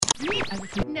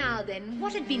Now then,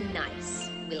 what'd be nice?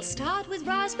 We'll start with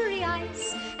raspberry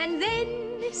ice, and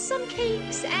then some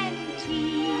cakes and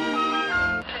tea.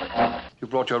 You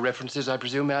brought your references, I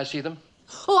presume. May I see them?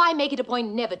 Oh, I make it a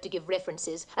point never to give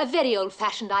references. A very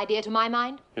old-fashioned idea to my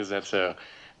mind. Is that so?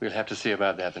 We'll have to see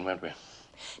about that then, won't we?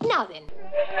 Now then,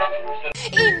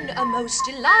 in a most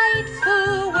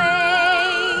delightful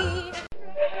way.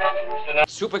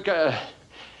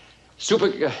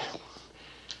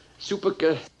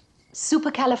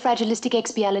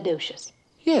 Supercalifragilisticexpialidocious.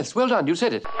 Yes, well done. You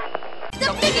said it.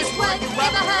 The biggest word you've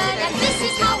ever heard, and this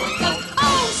is how it goes.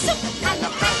 Oh,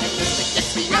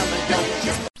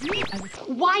 supercalifragilisticexpialidocious.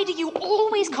 Why do you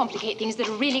always complicate things that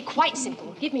are really quite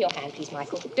simple? Give me your hand, please,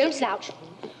 Michael. Don't slouch.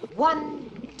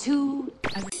 1, 2...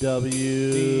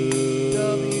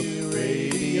 WDW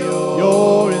Radio,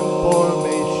 your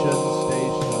information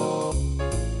station.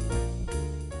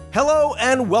 Hello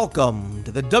and welcome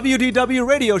to the WDW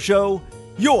Radio Show,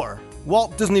 your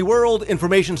Walt Disney World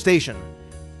information station.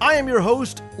 I am your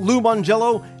host, Lou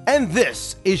Mongello, and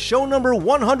this is show number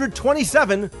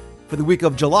 127 for the week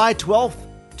of July 12th,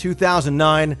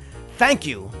 2009. Thank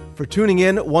you for tuning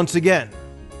in once again.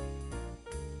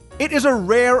 It is a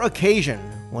rare occasion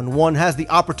when one has the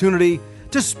opportunity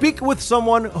to speak with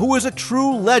someone who is a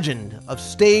true legend of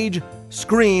stage,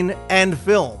 screen, and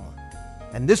film.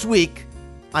 And this week,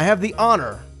 I have the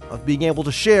honor of being able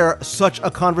to share such a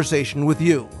conversation with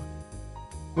you.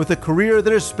 With a career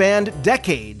that has spanned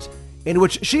decades, in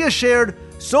which she has shared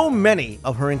so many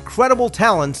of her incredible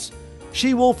talents,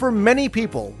 she will, for many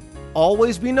people,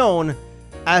 always be known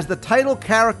as the title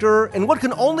character in what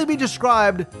can only be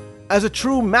described as a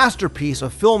true masterpiece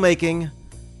of filmmaking,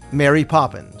 Mary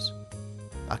Poppins.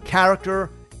 A character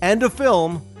and a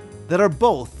film that are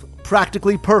both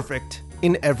practically perfect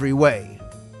in every way.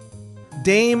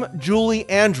 Dame Julie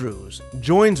Andrews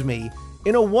joins me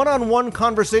in a one-on-one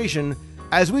conversation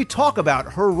as we talk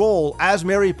about her role as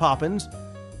Mary Poppins,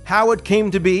 how it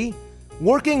came to be,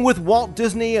 working with Walt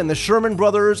Disney and the Sherman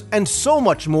Brothers, and so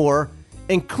much more,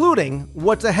 including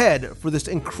what's ahead for this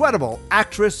incredible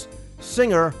actress,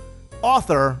 singer,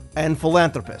 author, and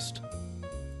philanthropist.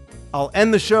 I'll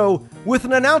end the show with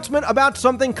an announcement about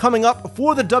something coming up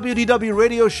for the WDW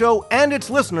Radio Show and its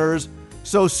listeners,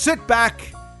 so sit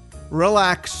back,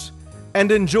 relax,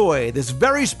 and enjoy this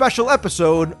very special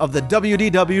episode of the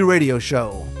WDW Radio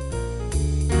Show.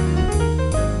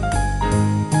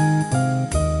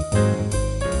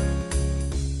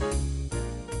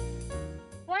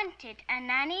 Wanted a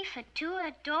nanny for 2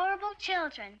 adorable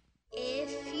children.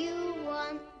 If you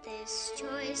want this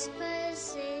choice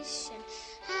position,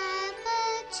 have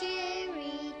a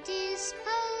cheery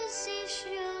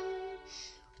disposition,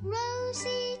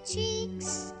 rosy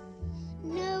cheeks,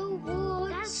 no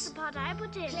warts. That's the part I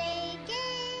put in. Play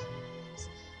games,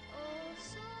 all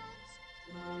sorts.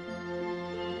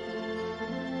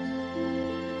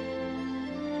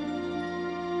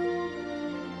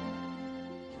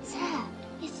 Sir,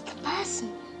 it's the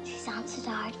person. She's answered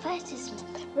our advertisement.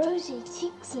 Rosy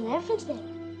cheeks and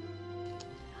everything.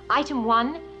 Item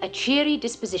 1, a cheery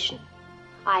disposition.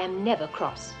 I am never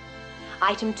cross.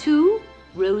 Item 2,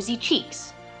 rosy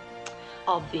cheeks.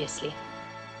 Obviously.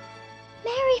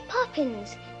 Mary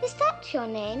Poppins, is that your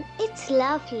name? It's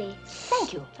lovely.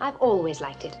 Thank you. I've always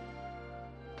liked it.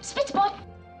 Spitspot!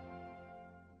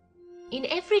 In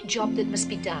every job that must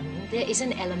be done, there is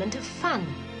an element of fun.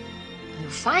 You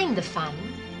find the fun,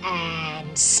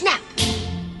 and snap!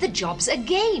 The job's a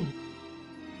game.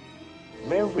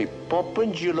 Mary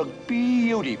Poppins, you look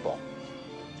beautiful.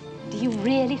 Do you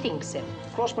really think so?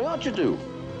 Cross my heart you do,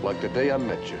 like the day I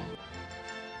met you.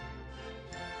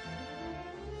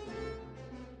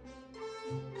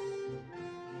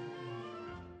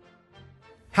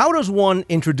 How does one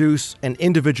introduce an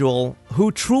individual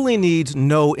who truly needs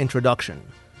no introduction?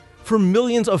 For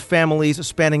millions of families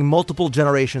spanning multiple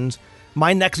generations,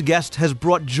 my next guest has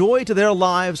brought joy to their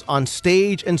lives on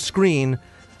stage and screen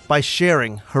by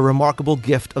sharing her remarkable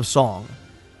gift of song.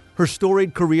 Her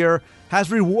storied career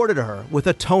has rewarded her with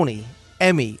a Tony,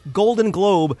 Emmy, Golden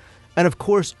Globe, and of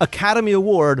course Academy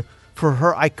Award for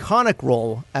her iconic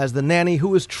role as the nanny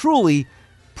who is truly,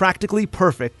 practically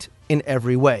perfect in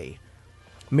every way.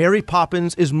 Mary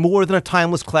Poppins is more than a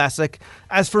timeless classic,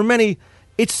 as for many,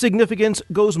 its significance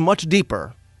goes much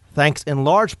deeper, thanks in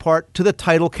large part to the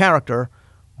title character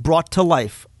brought to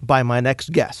life by my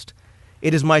next guest.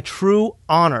 It is my true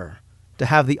honor to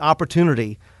have the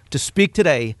opportunity to speak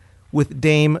today with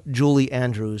Dame Julie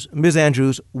Andrews. Ms.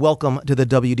 Andrews, welcome to the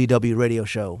WDW Radio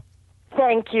Show.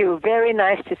 Thank you. Very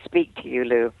nice to speak to you,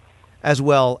 Lou. As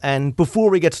well. And before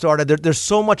we get started, there's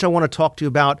so much I want to talk to you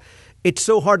about it's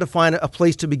so hard to find a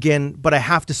place to begin, but I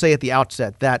have to say at the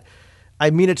outset that I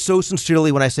mean it so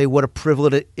sincerely when I say what a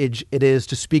privilege it is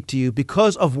to speak to you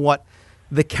because of what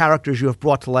the characters you have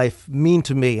brought to life mean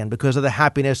to me and because of the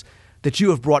happiness that you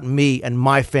have brought me and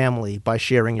my family by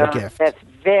sharing your gift. That's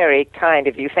very kind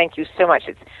of you. Thank you so much.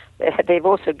 They've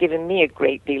also given me a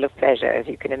great deal of pleasure, as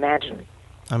you can imagine.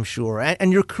 I'm sure.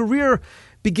 And your career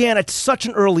began at such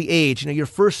an early age. You know, your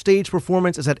first stage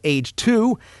performance is at age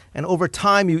 2, and over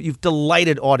time you've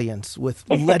delighted audience with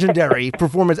legendary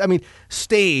performance. I mean,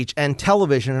 stage and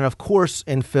television, and of course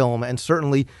in film. And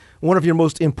certainly one of your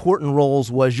most important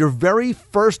roles was your very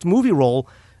first movie role,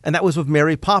 and that was with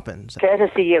Mary Poppins.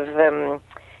 Courtesy of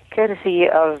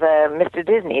Mr.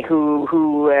 Disney,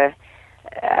 who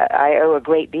I owe a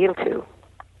great deal to.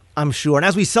 I'm sure. And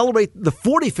as we celebrate the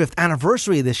 45th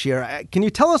anniversary this year, can you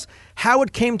tell us how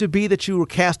it came to be that you were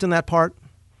cast in that part?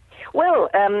 Well,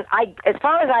 as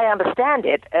far as I understand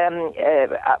it,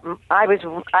 I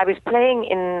was playing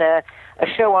in a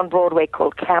show on Broadway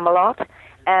called Camelot,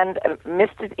 and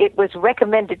it was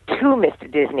recommended to Mr.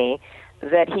 Disney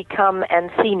that he come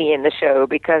and see me in the show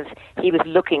because he was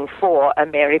looking for a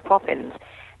Mary Poppins.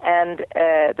 And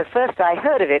the first I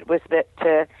heard of it was that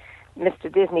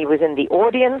Mr. Disney was in the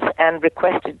audience and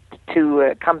requested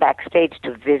to come backstage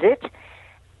to visit.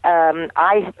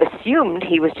 I assumed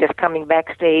he was just coming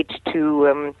backstage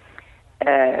to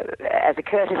as a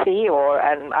courtesy,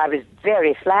 and I was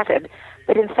very flattered.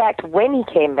 But in fact, when he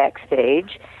came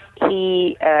backstage,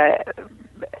 he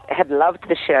had loved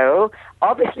the show,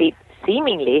 obviously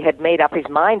seemingly had made up his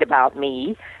mind about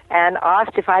me, and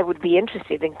asked if I would be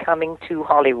interested in coming to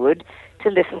Hollywood to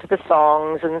listen to the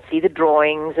songs and see the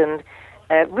drawings and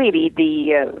really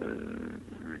the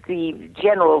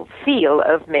general feel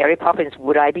of Mary Poppins.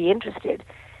 Would I be interested?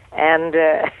 And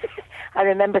I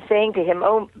remember saying to him,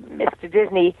 "Oh, Mr.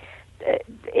 Disney,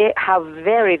 how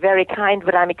very, very kind,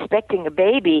 but I'm expecting a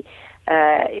baby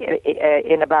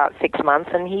in about 6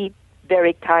 months." And he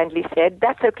very kindly said,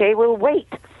 "That's okay, we'll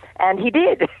wait." And he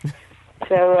did.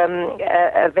 So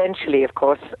eventually, of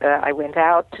course, I went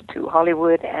out to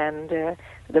Hollywood, and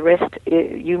the rest,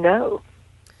 you know.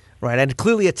 Right, and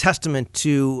clearly a testament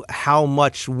to how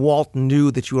much Walt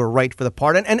knew that you were right for the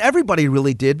part, and everybody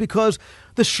really did, because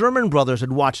the Sherman brothers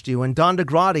had watched you, and Don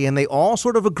DeGrady, and they all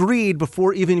sort of agreed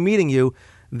before even meeting you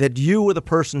that you were the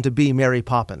person to be Mary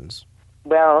Poppins.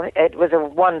 Well, it was a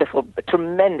wonderful,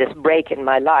 tremendous break in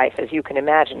my life, as you can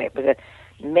imagine. It was a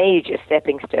major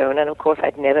stepping stone, and of course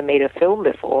I'd never made a film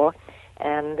before,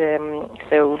 and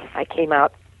so I came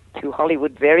out to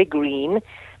Hollywood very green,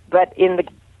 but in the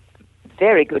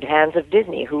very good hands of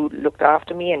Disney, who looked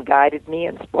after me and guided me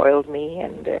and spoiled me,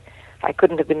 and I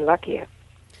couldn't have been luckier.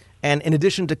 And in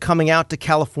addition to coming out to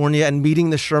California and meeting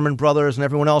the Sherman brothers and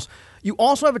everyone else, you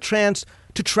also have a chance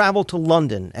to travel to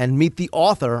London and meet the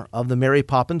author of the Mary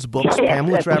Poppins books, yes,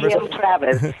 Pamela Travers. Pamela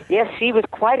Travers. Yes, she was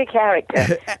quite a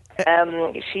character.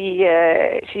 She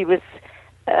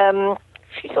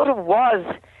sort of was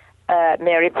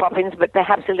Mary Poppins, but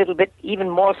perhaps a little bit even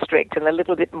more strict and a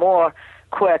little bit more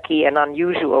quirky and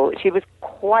unusual. She was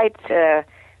quite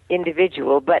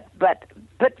individual, but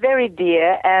very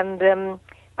dear, and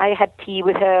I had tea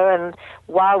with her, and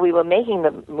while we were making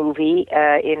the movie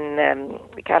in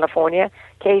California,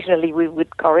 occasionally we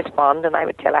would correspond, and I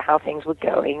would tell her how things were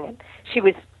going. And she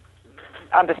was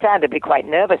understandably quite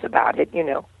nervous about it, you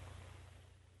know.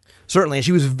 Certainly, and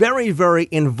she was very, very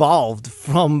involved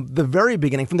from the very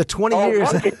beginning, from the 20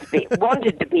 years.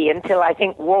 Wanted to be until I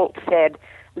think Walt said,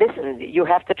 "Listen, you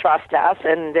have to trust us,"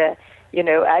 and I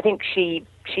think she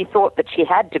thought that she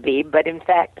had to be, but in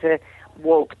fact,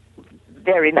 Walt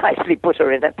very nicely put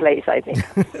her in that place, I think.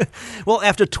 Well,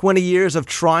 after 20 years of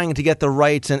trying to get the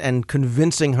rights and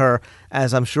convincing her,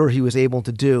 as I'm sure he was able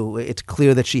to do, it's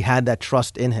clear that she had that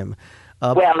trust in him.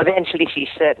 Well, eventually she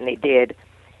certainly did.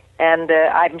 And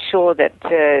I'm sure that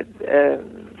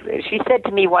she said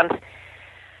to me once,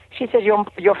 she said,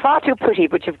 "You're far too pretty,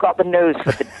 but you've got the nose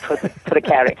for the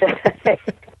character."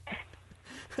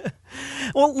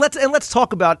 Well, let's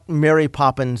talk about Mary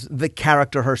Poppins, the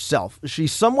character herself.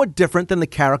 She's somewhat different than the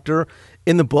character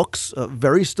in the books,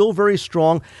 still very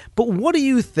strong. But what do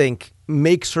you think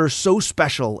makes her so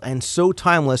special and so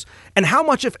timeless? And how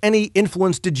much, if any,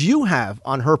 influence did you have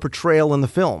on her portrayal in the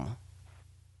film?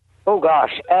 Oh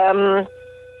gosh, I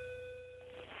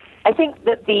think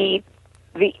that the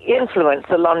influence,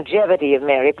 the longevity of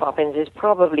Mary Poppins is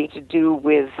probably to do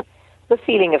with the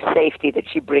feeling of safety that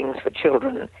she brings for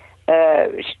children. Her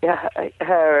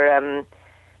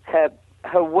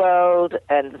world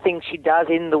and the things she does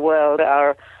in the world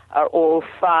are all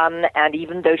fun, and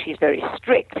even though she's very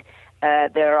strict,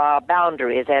 there are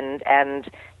boundaries, and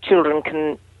children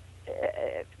can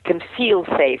feel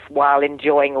safe while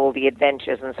enjoying all the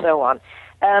adventures and so on.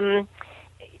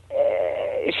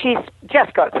 She's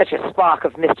just got such a spark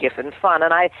of mischief and fun,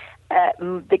 and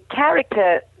the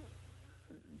character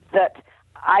that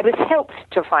I was helped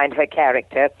to find her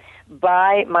character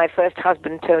by my first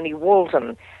husband, Tony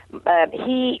Walton.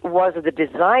 He was the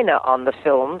designer on the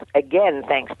films, again,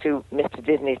 thanks to Mr.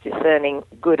 Disney's discerning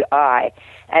good eye.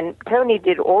 And Tony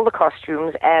did all the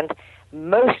costumes and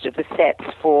most of the sets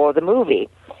for the movie.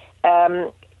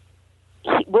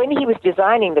 When he was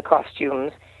designing the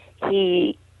costumes,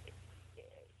 he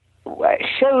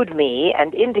showed me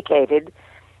and indicated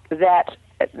that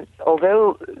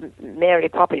although Mary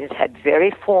Poppins had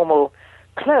very formal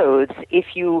clothes,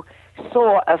 if you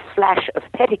saw a flash of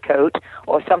petticoat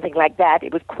or something like that,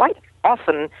 it was quite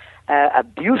often a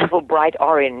beautiful bright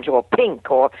orange or pink.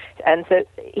 And so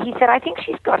he said, I think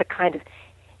she's got a kind of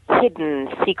hidden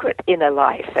secret inner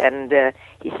life. And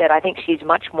he said, I think she's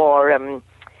much more of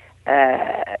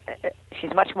a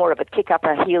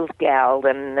kick-up-her-heels gal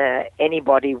than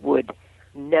anybody would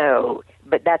know.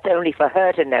 But that's only for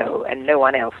her to know and no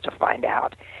one else to find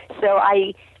out. So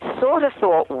I sort of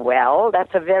thought, well,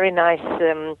 that's a very nice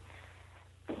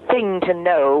thing to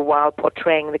know while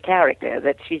portraying the character,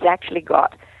 that she's actually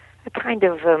got a kind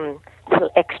of little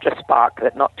extra spark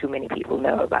that not too many people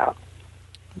know about.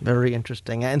 Very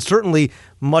interesting. And certainly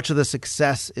much of the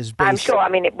success is based... I'm sure, I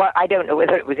don't know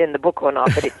whether it was in the book or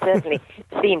not, but it certainly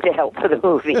seemed to help for the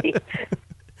movie.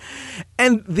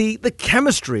 And the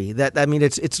chemistry,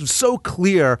 it's so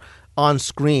clear on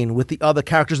screen with the other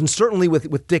characters, and certainly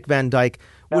with Dick Van Dyke,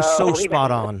 was so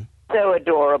spot on. So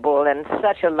adorable and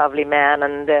such a lovely man,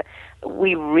 and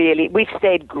we've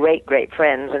stayed great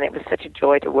friends, and it was such a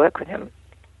joy to work with him.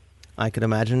 I can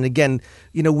imagine. And again,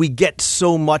 we get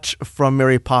so much from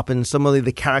Mary Poppins, some of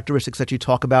the characteristics that you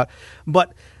talk about,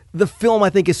 but the film, I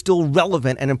think, is still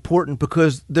relevant and important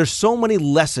because there's so many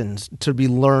lessons to be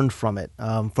learned from it,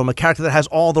 from a character that has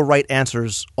all the right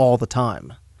answers all the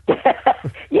time.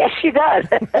 Yes, she does.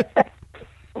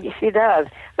 Yes, she does.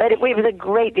 But it was a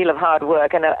great deal of hard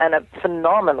work and a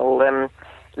phenomenal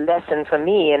lesson for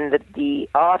me in the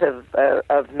art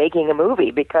of making a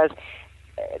movie, because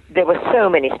there were so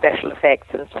many special effects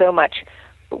and so much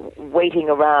waiting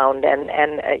around, and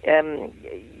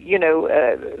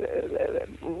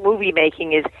movie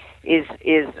making is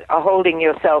holding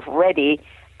yourself ready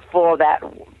for that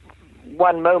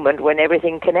one moment when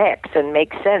everything connects and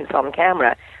makes sense on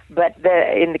camera. But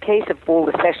in the case of all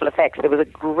the special effects, there was a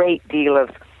great deal of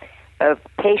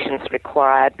patience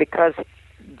required, because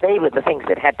they were the things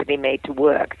that had to be made to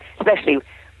work, especially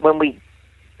when we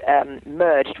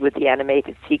merged with the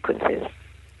animated sequences.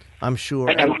 I'm sure.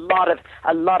 And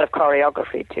a lot of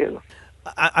choreography too.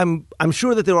 I'm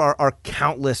sure that there are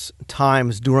countless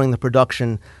times during the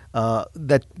production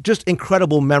that just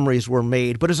incredible memories were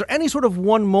made. But is there any sort of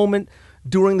one moment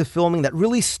during the filming that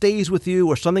really stays with you,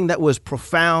 or something that was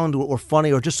profound or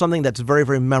funny, or just something that's very,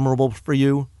 very memorable for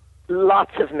you?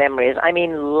 Lots of memories.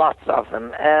 Lots of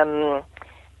them.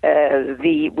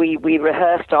 We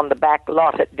rehearsed on the back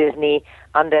lot at Disney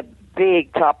under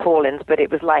big tarpaulins, but it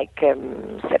was like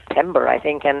September, I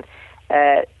think, and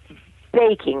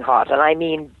baking hot, and I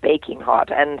mean baking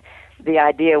hot. And the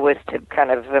idea was to kind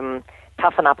of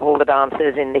toughen up all the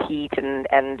dancers in the heat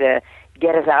and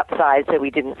get us outside so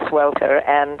we didn't swelter.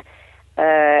 And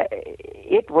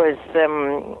it was,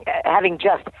 having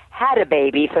just had a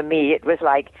baby, for me, it was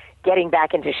like getting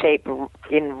back into shape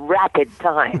in rapid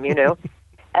time,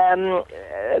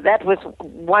 That was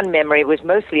one memory, was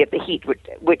mostly of the heat,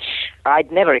 which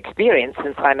I'd never experienced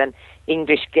since I'm an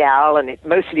English gal and it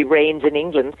mostly rains in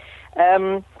England.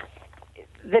 Then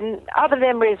other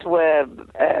memories were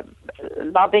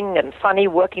loving and funny,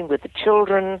 working with the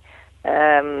children.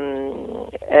 On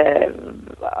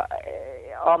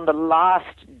the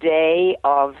last day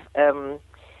of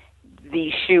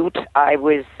the shoot, I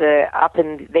was up,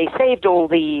 and they saved all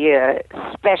the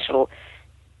special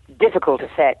difficult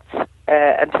effects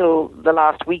until the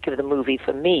last week of the movie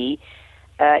for me,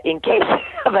 in case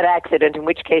of an accident, in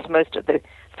which case most of the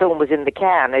film was in the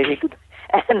can.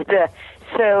 And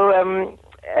so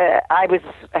I was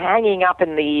hanging up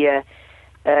in the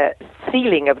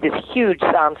ceiling of this huge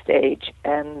soundstage,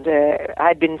 and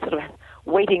I'd been sort of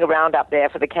waiting around up there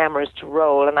for the cameras to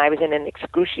roll, and I was in an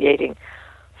excruciating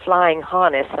flying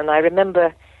harness. And I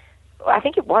remember, I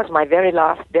think it was my very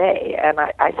last day, and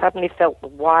I suddenly felt the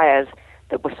wires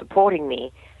that were supporting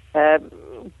me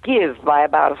give by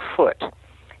about a foot.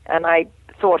 And I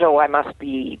thought, I must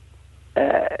be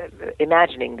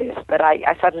imagining this, but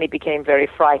I suddenly became very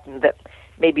frightened that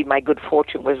maybe my good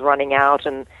fortune was running out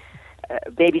and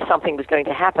maybe something was going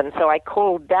to happen. So I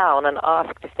called down and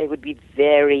asked if they would be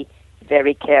very,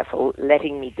 very careful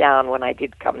letting me down when I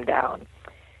did come down.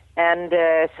 And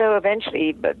so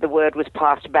eventually the word was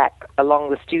passed back along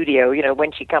the studio,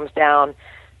 when she comes down,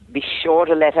 be sure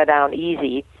to let her down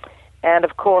easy. And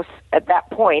of course, at that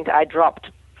point, I dropped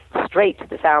straight to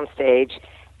the soundstage,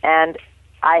 and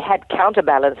I had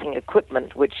counterbalancing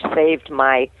equipment, which saved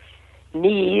my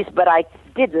knees, but I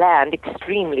did land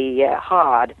extremely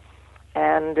hard.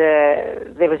 And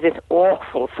there was this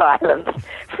awful silence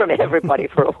from everybody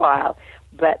for a while.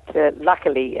 But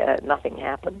luckily, nothing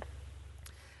happened.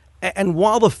 And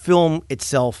while the film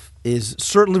itself is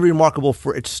certainly remarkable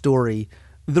for its story,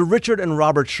 the Richard and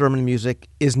Robert Sherman music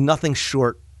is nothing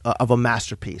short of a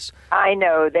masterpiece. I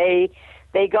know. They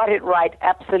got it right,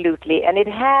 absolutely. And it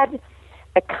had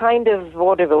a kind of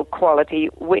vaudeville quality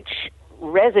which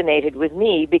resonated with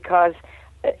me because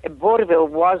vaudeville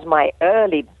was my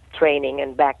early training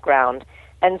and background.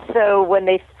 And so when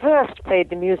they first played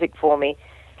the music for me,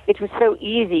 it was so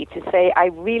easy to say, I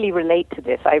really relate to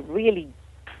this. I really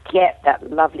get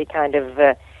that lovely kind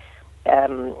of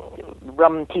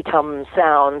rum-ti-tum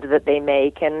sound that they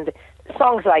make. And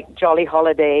songs like Jolly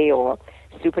Holiday or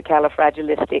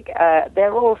Supercalifragilistic,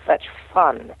 they're all such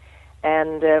fun.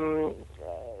 And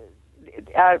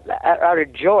are a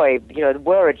joy,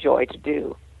 were a joy to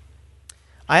do.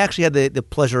 I actually had the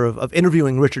pleasure of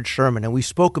interviewing Richard Sherman, and we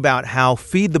spoke about how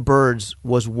Feed the Birds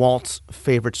was Walt's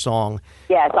favorite song.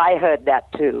 Yes, I heard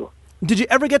that too. Did you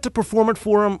ever get to perform it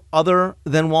for him other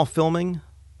than while filming?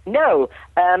 No,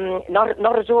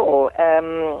 not at all.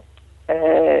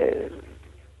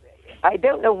 I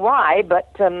don't know why,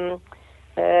 but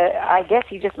I guess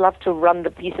he just loved to run the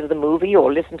piece of the movie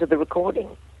or listen to the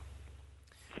recording.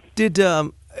 Did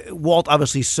Walt,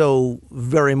 obviously so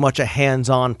very much a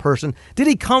hands-on person, did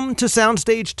he come to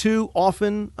Soundstage too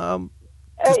often?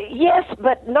 Yes,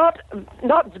 but not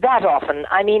that often.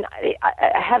 I mean,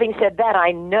 having said that,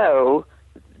 I know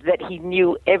that he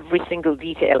knew every single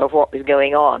detail of what was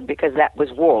going on because that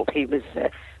was Walt. He was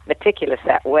meticulous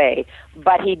that way.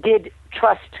 But he did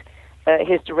trust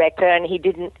his director, and he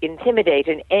didn't intimidate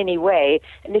in any way.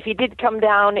 And if he did come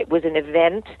down, it was an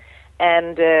event.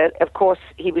 And, of course,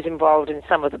 he was involved in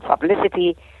some of the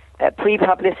publicity,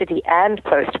 pre-publicity and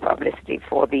post-publicity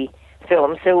for the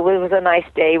film. So it was a nice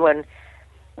day when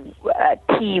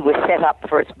tea was set up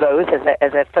for us both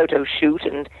as a photo shoot,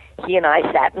 and he and I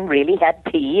sat and really had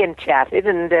tea and chatted,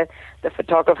 and the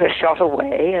photographer shot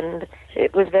away, and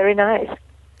it was very nice.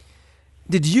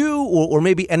 Did you, or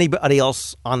maybe anybody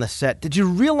else on the set, did you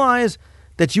realize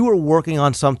that you were working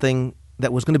on something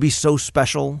that was going to be so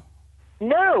special?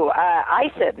 No,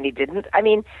 I certainly didn't. I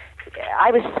mean,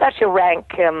 I was such a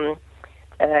rank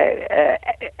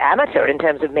amateur in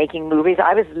terms of making movies.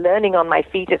 I was learning on my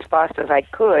feet as fast as I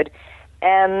could,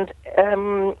 and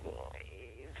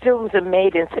films are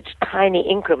made in such tiny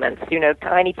increments,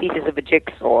 tiny pieces of a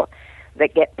jigsaw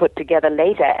that get put together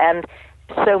later. And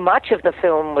so much of the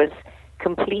film was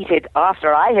completed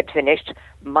after I had finished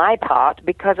my part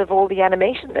because of all the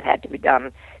animation that had to be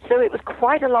done. So it was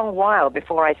quite a long while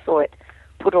before I saw it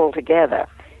put all together.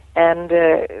 And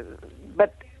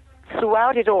but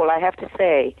throughout it all, I have to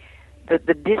say that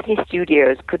the Disney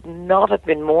studios could not have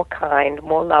been more kind,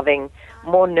 more loving,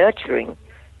 more nurturing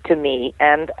to me,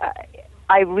 and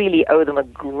I really owe them a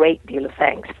great deal of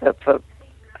thanks for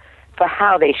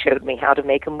how they showed me how to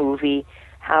make a movie,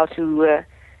 how to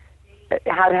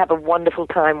have a wonderful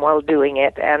time while doing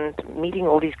it, and meeting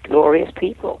all these glorious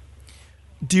people.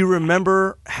 Do you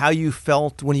remember how you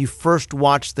felt when you first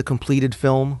watched the completed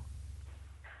film?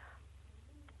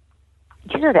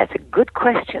 That's a good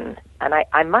question, and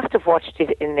I must have watched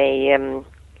it in a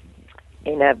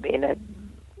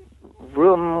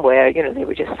room where they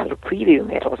were just sort of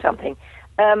previewing it or something.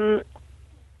 I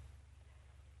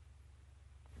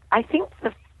think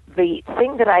the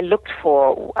thing that I looked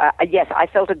for, yes, I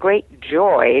felt a great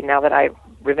joy now that I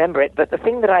remember it, but the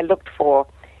thing that I looked for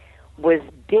was,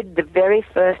 did the very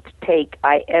first take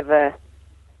I ever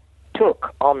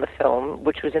took on the film,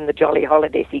 which was in the Jolly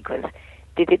Holiday sequence,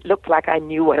 did it look like I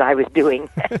knew what I was doing?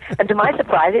 And to my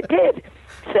surprise, it did.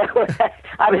 So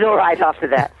I was all right after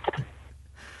that.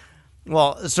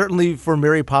 Well, certainly for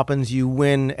Mary Poppins, you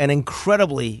win an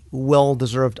incredibly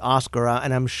well-deserved Oscar,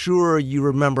 and I'm sure you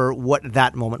remember what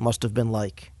that moment must have been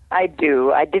like. I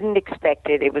do. I didn't expect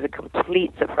it. It was a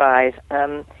complete surprise.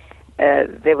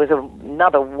 There was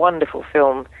another wonderful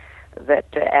film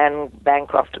that Anne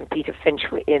Bancroft and Peter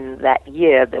Finch were in that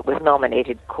year that was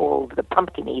nominated, called The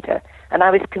Pumpkin Eater, and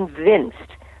I was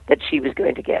convinced that she was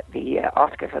going to get the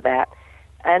Oscar for that.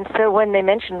 And so when they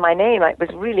mentioned my name, it was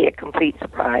really a complete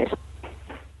surprise.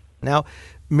 Now,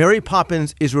 Mary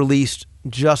Poppins is released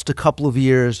just a couple of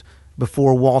years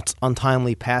before Walt's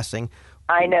untimely passing.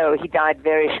 I know, he died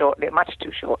very shortly, much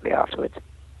too shortly afterwards.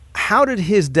 How did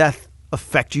his death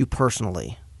affect you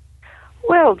personally?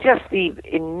 Well, just the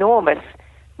enormous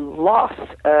loss,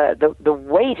 the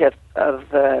weight of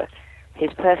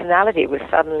his personality was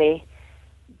suddenly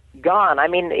gone. I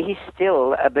mean, he's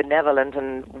still a benevolent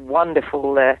and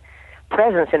wonderful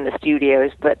presence in the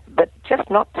studios, but just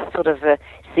not to sort of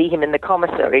see him in the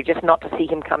commissary, just not to see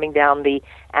him coming down the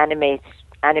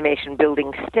animation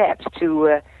building steps,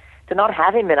 to not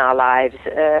have him in our lives.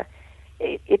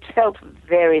 It felt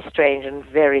very strange and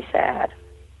very sad.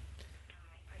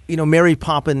 You know, Mary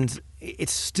Poppins,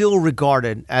 it's still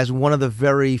regarded as one of the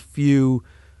very few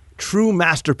true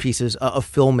masterpieces of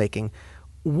filmmaking.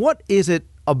 What is it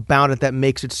about it that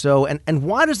makes it so, and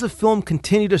why does the film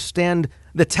continue to stand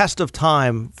the test of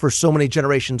time for so many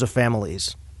generations of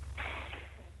families?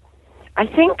 I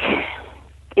think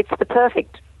it's the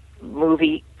perfect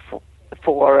movie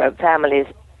for families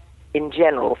in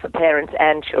general, for parents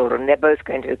and children. They're both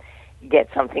going to get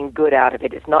something good out of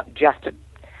it. It's not just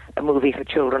a movie for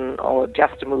children or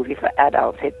just a movie for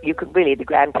adults. You could really, the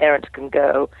grandparents can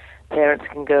go, parents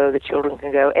can go, the children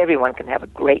can go, everyone can have a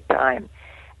great time.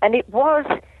 And it was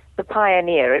the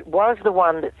pioneer. It was the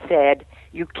one that said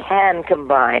you can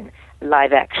combine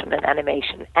live action and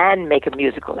animation and make a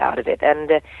musical out of it.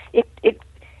 And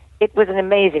it was an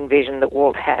amazing vision that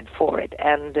Walt had for it,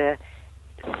 and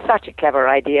such a clever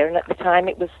idea. And at the time,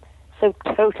 it was so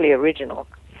totally original.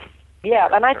 Yeah,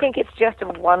 and I think it's just a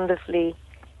wonderfully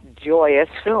joyous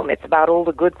film. It's about all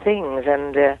the good things,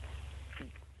 and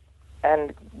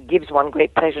gives one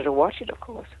great pleasure to watch it, of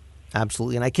course.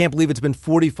 Absolutely, and I can't believe it's been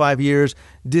 45 years.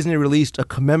 Disney released a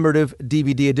commemorative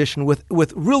DVD edition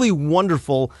with really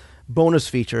wonderful bonus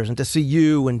features, and to see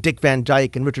you and Dick Van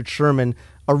Dyke and Richard Sherman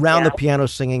around the piano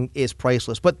singing is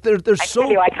priceless. But there's I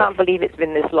tell you, I can't believe it's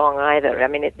been this long either. I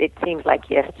mean, it seems like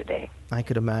yesterday. I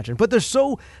could imagine. But there's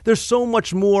so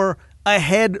much more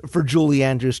ahead for Julie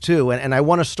Andrews too, and I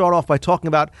want to start off by talking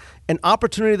about an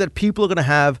opportunity that people are going to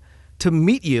have to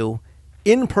meet you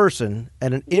in person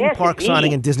at an in-park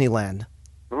signing in Disneyland.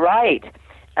 Right.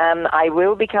 I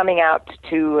will be coming out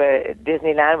to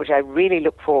Disneyland, which I really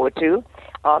look forward to,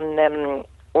 on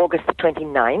August the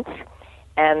 29th.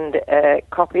 And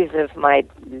copies of my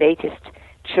latest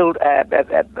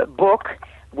book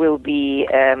will be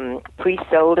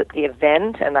pre-sold at the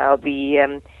event, and I'll be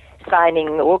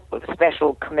signing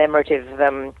special commemorative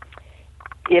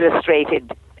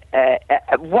illustrated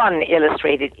one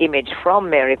illustrated image from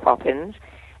Mary Poppins,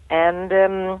 and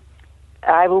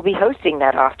I will be hosting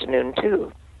that afternoon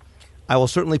too. I will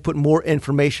certainly put more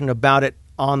information about it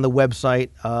on the website.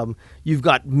 You've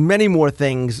got many more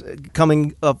things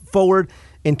coming forward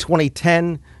in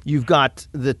 2010. You've got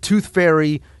the Tooth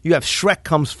Fairy. You have Shrek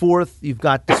Comes Forth. You've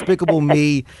got Despicable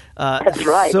Me. That's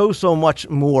right. So much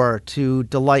more to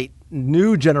delight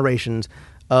new generations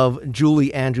of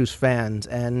Julie Andrews fans.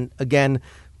 And again,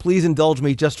 please indulge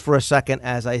me just for a second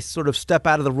as I sort of step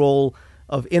out of the role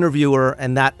of interviewer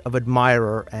and that of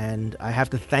admirer. And I have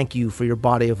to thank you for your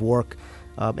body of work,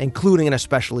 including and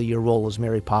especially your role as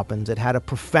Mary Poppins. It had a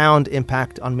profound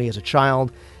impact on me as a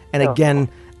child and again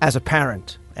as a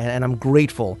parent. And I'm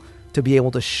grateful to be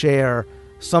able to share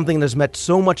something that's meant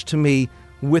so much to me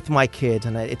with my kids.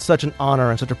 And it's such an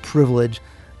honor and such a privilege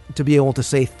to be able to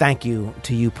say thank you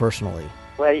to you personally.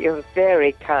 Well, you're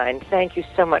very kind. Thank you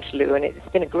so much, Lou, and it's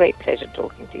been a great pleasure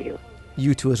talking to you.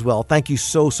 You too as well. Thank you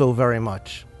so very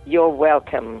much. You're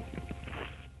welcome.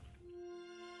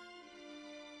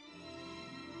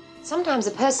 Sometimes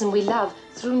a person we love,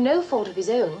 through no fault of his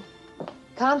own,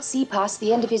 can't see past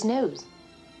the end of his nose.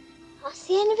 Past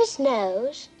the end of his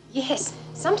nose? Yes,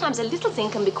 sometimes a little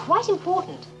thing can be quite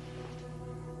important.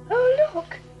 Oh,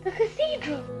 look, the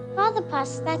cathedral. Father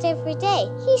passes that every day.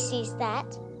 He sees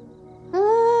that.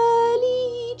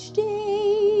 Early each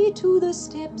day to the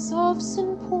steps of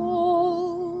St.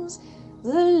 Paul's,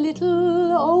 the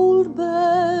little old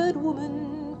bird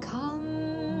woman comes.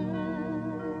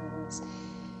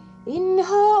 In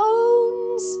her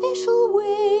own special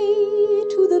way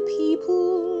to the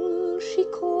people she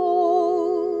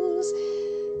calls,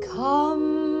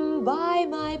 come buy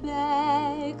my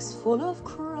bags full of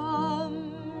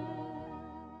crumbs.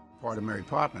 Part of Mary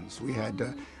Poppins, we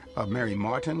had Mary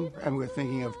Martin, and we were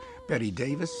thinking of Betty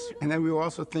Davis, and then we were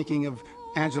also thinking of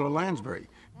Angela Lansbury.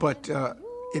 But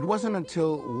it wasn't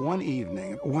until one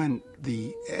evening when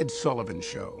the Ed Sullivan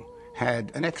Show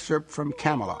had an excerpt from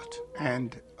Camelot,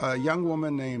 and a young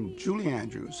woman named Julie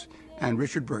Andrews and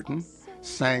Richard Burton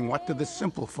saying, what do the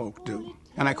simple folk do?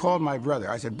 And I called my brother.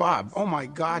 I said, Bob, oh my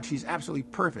God, she's absolutely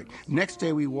perfect. Next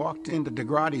day we walked into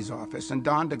DeGratti's office, and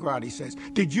Don DeGratti says,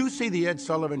 did you see the Ed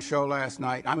Sullivan show last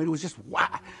night? I mean, it was just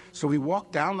wow. So we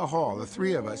walked down the hall, the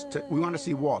three of us, we want to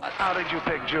see Walt. How did you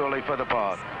pick Julie for the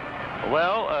part?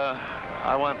 Well,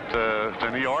 I went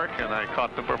to New York and I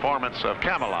caught the performance of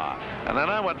Camelot. And then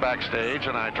I went backstage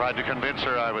and I tried to convince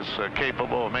her I was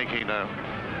capable of making a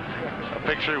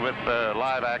picture with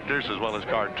live actors as well as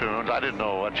cartoons. I didn't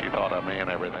know what she thought of me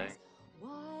and everything.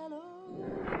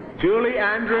 Julie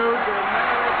Andrews and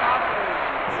Mary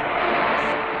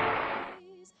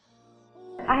Poppins.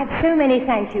 I have so many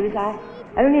thank yous. I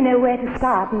only know where to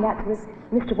start, and that's with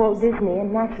Mr. Walt Disney,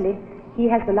 and naturally, he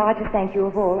has the largest thank you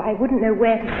of all. I wouldn't know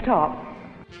where to stop.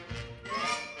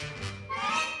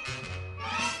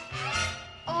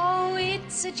 Oh,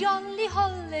 it's a jolly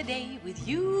holiday with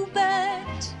you,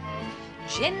 Bert.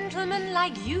 Gentlemen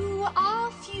like you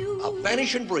are few. A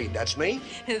vanishing breed, that's me.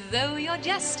 Though you're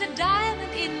just a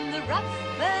diamond in the rough,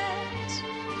 Bert,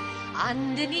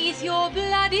 underneath your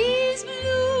blood is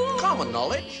blue. Common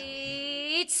knowledge.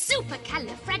 It's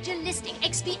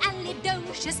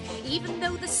supercalifragilisticexpialidocious, even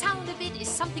though the sound of it is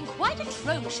something quite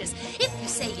atrocious. If you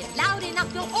say it loud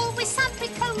enough, you'll always sound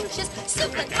precocious.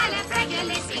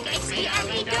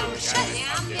 Supercalifragilisticexpialidocious.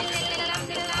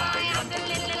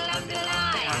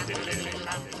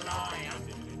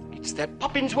 It's that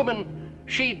Poppins woman.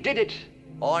 She did it.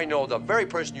 I know the very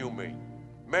person you mean.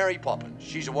 Mary Poppins.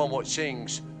 She's the one what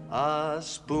sings. A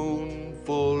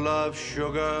spoonful of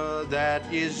sugar, that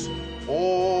is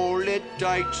all it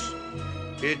takes.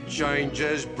 It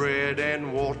changes bread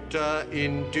and water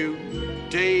into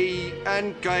tea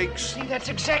and cakes. See, that's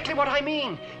exactly what I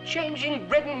mean. Changing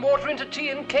bread and water into tea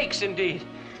and cakes, indeed.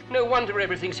 No wonder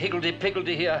everything's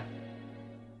higgledy-piggledy here.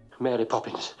 Mary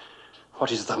Poppins,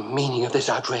 what is the meaning of this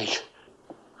outrage?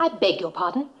 I beg your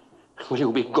pardon? Will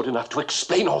you be good enough to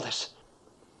explain all this?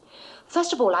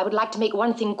 First of all, I would like to make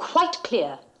one thing quite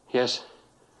clear. Yes?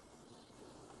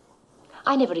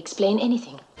 I never explain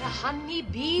anything. The honey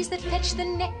bees that fetch the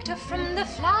nectar from the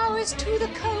flowers to the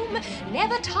comb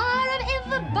never tire of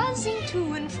ever buzzing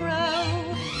to and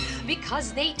fro,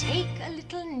 because they take a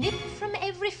little nip from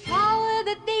every flower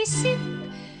that they sip,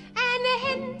 and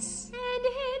hence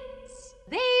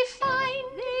they find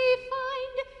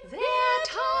their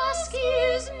task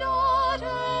is not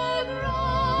a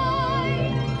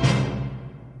grind.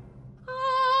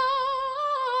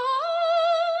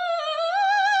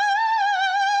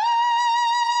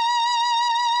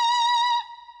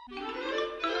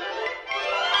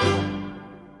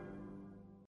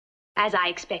 As I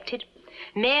expected,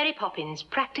 Mary Poppins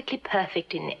practically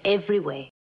perfect in every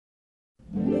way.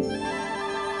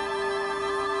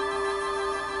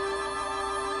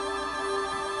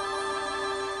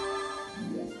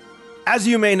 As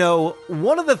you may know,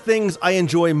 one of the things I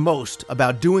enjoy most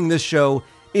about doing this show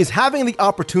is having the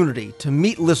opportunity to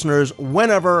meet listeners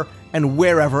whenever and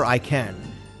wherever I can.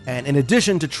 And in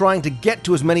addition to trying to get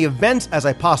to as many events as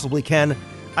I possibly can,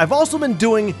 I've also been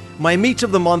doing my Meets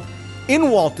of the Month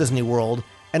in Walt Disney World,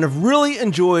 and have really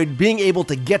enjoyed being able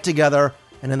to get together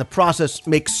and in the process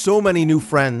make so many new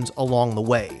friends along the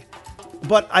way.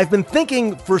 But I've been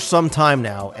thinking for some time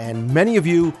now, and many of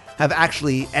you have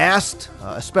actually asked,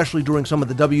 especially during some of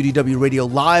the WDW Radio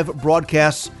Live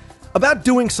broadcasts, about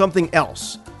doing something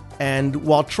else. And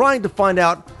while trying to find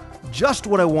out just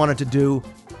what I wanted to do,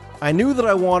 I knew that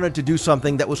I wanted to do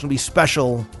something that was going to be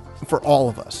special for all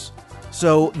of us.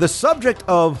 So the subject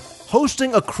of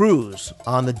hosting a cruise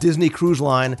on the Disney Cruise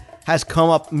Line has come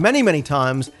up many, many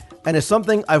times and is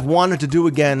something I've wanted to do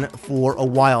again for a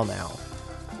while now.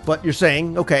 But you're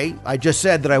saying, okay, I just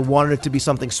said that I wanted it to be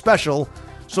something special,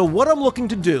 so what I'm looking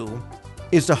to do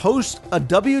is to host a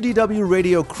WDW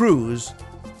radio cruise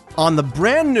on the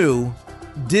brand new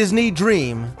Disney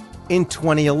Dream in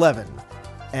 2011.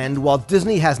 And while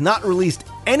Disney has not released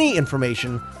any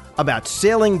information about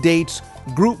sailing dates,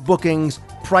 group bookings,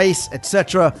 price,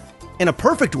 etc., in a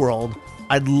perfect world,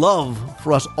 I'd love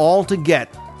for us all to get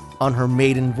on her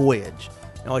maiden voyage.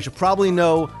 Now, as you probably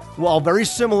know, while very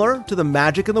similar to the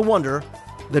Magic and the Wonder,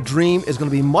 the Dream is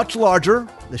going to be much larger.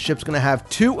 The ship's going to have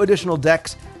 2 additional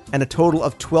decks and a total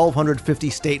of 1,250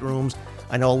 staterooms.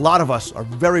 I know a lot of us are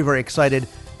very, very excited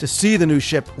to see the new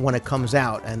ship when it comes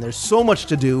out, and there's so much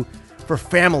to do for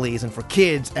families and for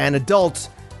kids and adults,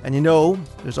 and you know,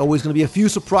 there's always going to be a few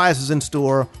surprises in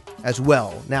store as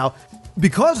well. Now,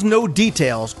 because no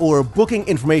details or booking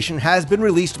information has been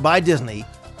released by Disney,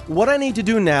 what I need to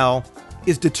do now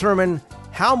is determine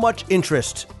how much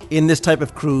interest in this type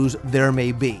of cruise there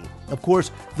may be. Of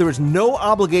course, there is no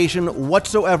obligation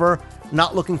whatsoever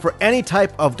not looking for any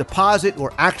type of deposit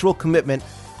or actual commitment.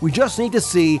 We just need to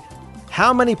see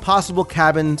how many possible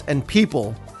cabins and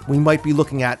people we might be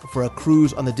looking at for a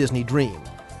cruise on the Disney Dream.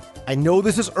 I know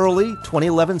this is early,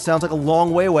 2011 sounds like a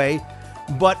long way away,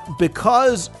 but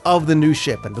because of the new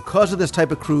ship and because of this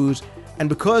type of cruise and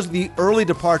because the early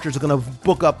departures are going to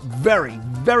book up very,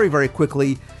 very, very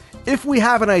quickly, if we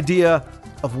have an idea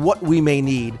of what we may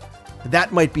need,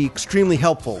 that might be extremely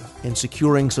helpful in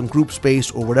securing some group space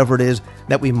or whatever it is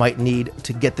that we might need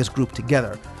to get this group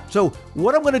together. So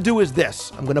what I'm going to do is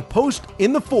this. I'm going to post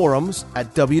in the forums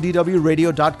at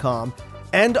WDWradio.com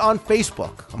and on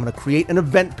Facebook. I'm going to create an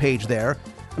event page there,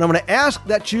 and I'm going to ask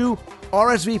that you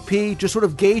RSVP, just sort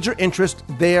of gauge your interest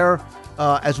there,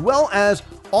 as well as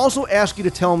also ask you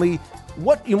to tell me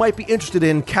what you might be interested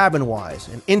in cabin-wise,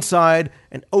 an inside,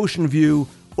 an ocean view,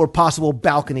 or possible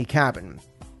balcony cabin.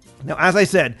 Now, as I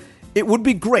said, it would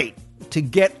be great to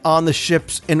get on the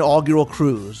ship's inaugural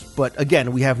cruise, but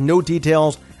again, we have no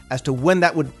details as to when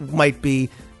that might be,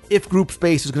 if group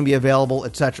space is going to be available,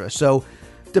 etc. So,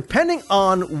 depending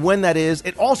on when that is,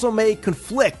 it also may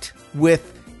conflict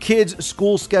with kids'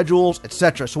 school schedules,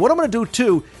 etc. So what I'm going to do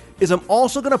too is I'm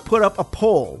also going to put up a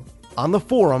poll on the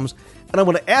forums, and I'm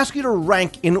going to ask you to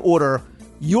rank in order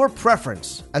your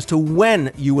preference as to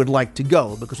when you would like to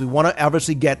go, because we want to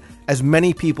obviously get as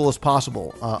many people as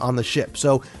possible on the ship.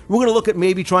 So we're going to look at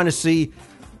maybe trying to see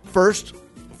first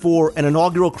for an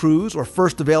inaugural cruise or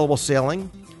first available sailing.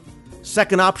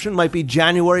 Second option might be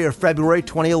January or February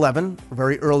 2011,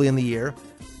 very early in the year.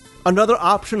 Another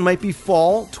option might be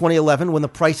fall 2011, when the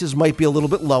prices might be a little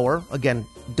bit lower. Again,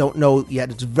 don't know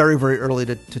yet. It's very, very early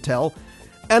to tell.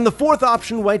 And the fourth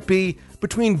option might be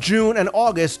between June and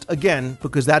August, again,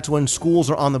 because that's when schools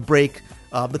are on the break.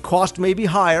 The cost may be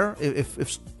higher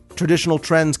if traditional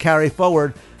trends carry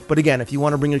forward. But again, if you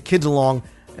want to bring your kids along,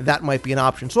 that might be an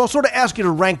option. So I'll sort of ask you to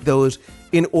rank those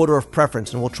in order of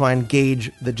preference, and we'll try and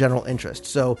gauge the general interest.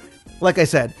 So, like I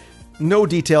said, no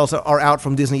details are out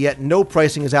from Disney yet. No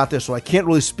pricing is out there, so I can't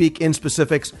really speak in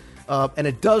specifics. And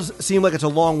it does seem like it's a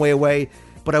long way away,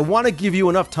 but I want to give you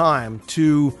enough time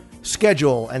to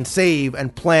schedule and save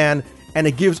and plan, and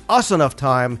it gives us enough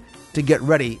time to get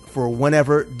ready for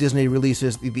whenever Disney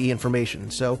releases the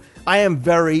information. So I am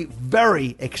very,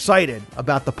 very excited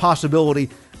about the possibility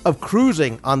of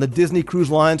cruising on the Disney Cruise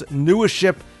Line's newest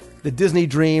ship, the Disney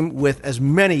Dream, with as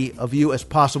many of you as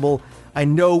possible. I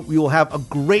know we will have a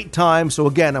great time. So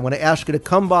again, I'm going to ask you to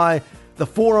come by the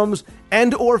forums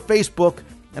and or Facebook.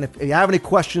 And if you have any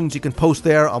questions, you can post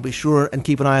there. I'll be sure and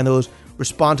keep an eye on those,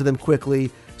 respond to them quickly.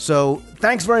 So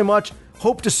thanks very much.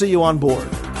 Hope to see you on board.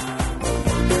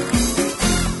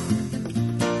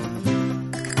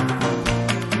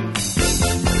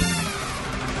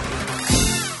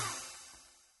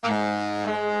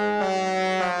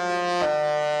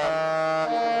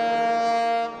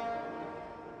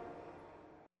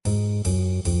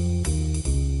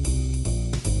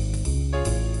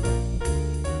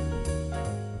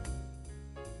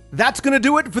 That's going to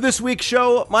do it for this week's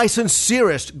show. My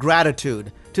sincerest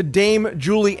gratitude to Dame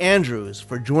Julie Andrews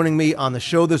for joining me on the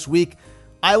show this week.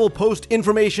 I will post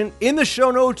information in the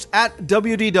show notes at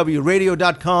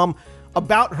WDWradio.com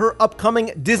about her upcoming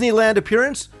Disneyland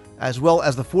appearance, as well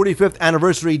as the 45th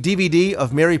anniversary DVD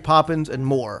of Mary Poppins and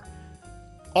more.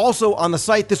 Also on the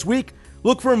site this week,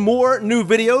 look for more new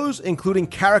videos, including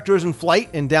characters in flight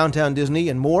in Downtown Disney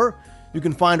and more. You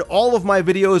can find all of my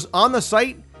videos on the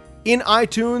site, in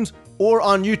iTunes, or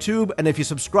on YouTube, and if you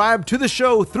subscribe to the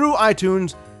show through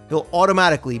iTunes, they'll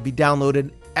automatically be downloaded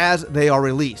as they are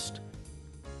released.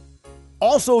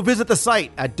 Also, visit the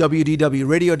site at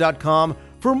WDWradio.com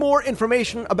for more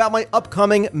information about my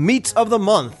upcoming Meets of the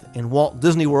Month in Walt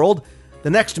Disney World.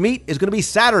 The next meet is going to be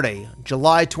Saturday,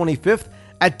 July 25th,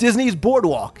 at Disney's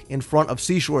Boardwalk in front of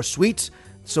Seashore Suites,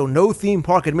 so no theme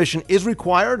park admission is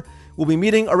required. We'll be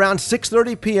meeting around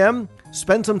 6:30 p.m.,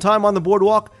 spend some time on the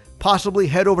boardwalk, possibly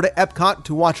head over to Epcot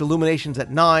to watch Illuminations at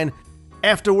 9.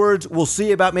 Afterwards, we'll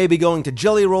see about maybe going to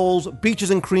Jelly Rolls, Beaches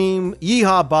and Cream,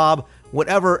 Yeehaw Bob,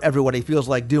 whatever everybody feels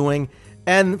like doing.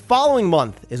 And following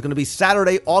month is going to be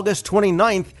Saturday, August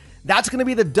 29th. That's going to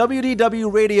be the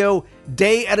WDW Radio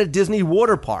Day at a Disney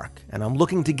Water Park. And I'm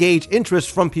looking to gauge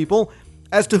interest from people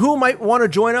as to who might want to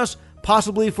join us,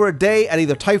 possibly for a day at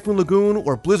either Typhoon Lagoon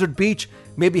or Blizzard Beach,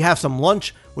 maybe have some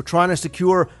lunch. We're trying to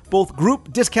secure both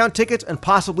group discount tickets and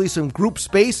possibly some group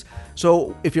space.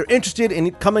 So if you're interested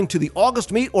in coming to the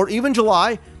August meet or even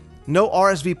July, no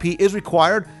RSVP is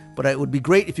required, but it would be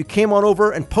great if you came on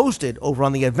over and posted over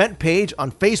on the event page on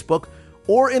Facebook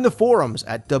or in the forums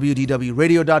at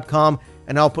WDWradio.com,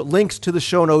 and I'll put links to the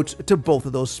show notes to both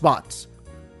of those spots.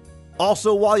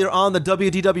 Also, while you're on the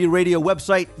WDW Radio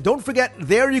website, don't forget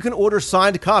there you can order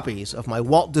signed copies of my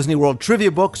Walt Disney World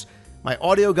trivia books, my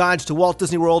audio guides to Walt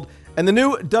Disney World, and the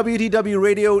new WDW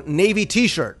Radio Navy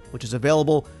t-shirt, which is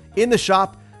available in the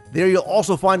shop. There you'll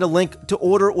also find a link to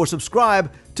order or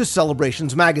subscribe to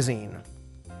Celebrations Magazine.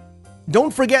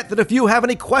 Don't forget that if you have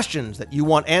any questions that you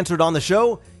want answered on the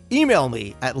show, email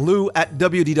me at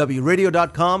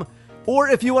lou@wdwradio.com, or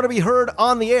if you want to be heard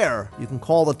on the air, you can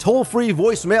call the toll-free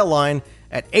voicemail line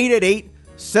at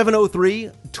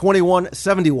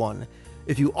 888-703-2171.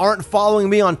 If you aren't following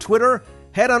me on Twitter,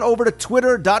 head on over to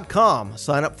twitter.com.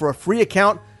 Sign up for a free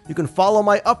account. You can follow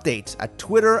my updates at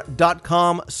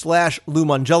twitter.com/Lou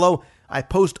Mongello. I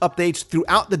post updates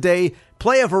throughout the day,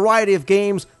 play a variety of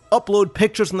games, upload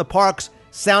pictures from the parks,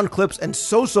 sound clips, and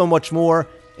so much more.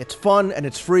 It's fun and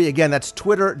it's free. Again, that's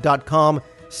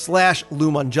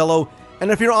twitter.com/Lou Mongello. And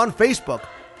if you're on Facebook,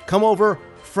 come over,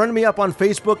 friend me up on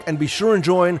Facebook, and be sure and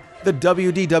join the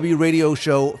WDW Radio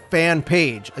Show fan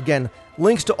page. Again,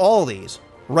 links to all of these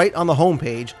right on the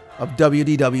homepage of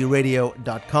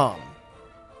WDWRadio.com.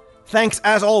 Thanks,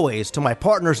 as always, to my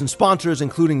partners and sponsors,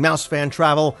 including Mouse Fan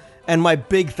Travel, and my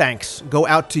big thanks go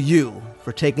out to you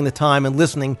for taking the time and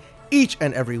listening each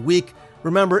and every week.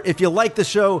 Remember, if you like the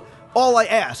show, all I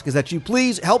ask is that you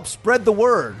please help spread the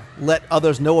word. Let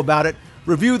others know about it.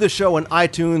 Review the show on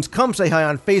iTunes. Come say hi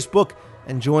on Facebook.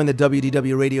 And join the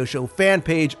WDW Radio Show fan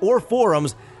page or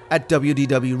forums at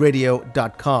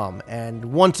WDWRadio.com. And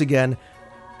once again,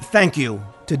 thank you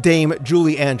to Dame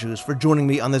Julie Andrews for joining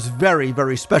me on this very,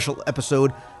 very special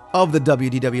episode of the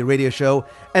WDW Radio Show.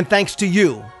 And thanks to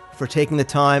you for taking the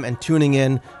time and tuning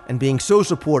in and being so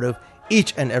supportive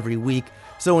each and every week.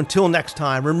 So until next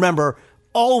time, remember,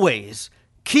 always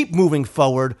keep moving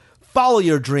forward, follow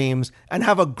your dreams, and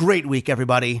have a great week,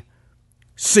 everybody.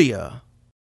 See ya.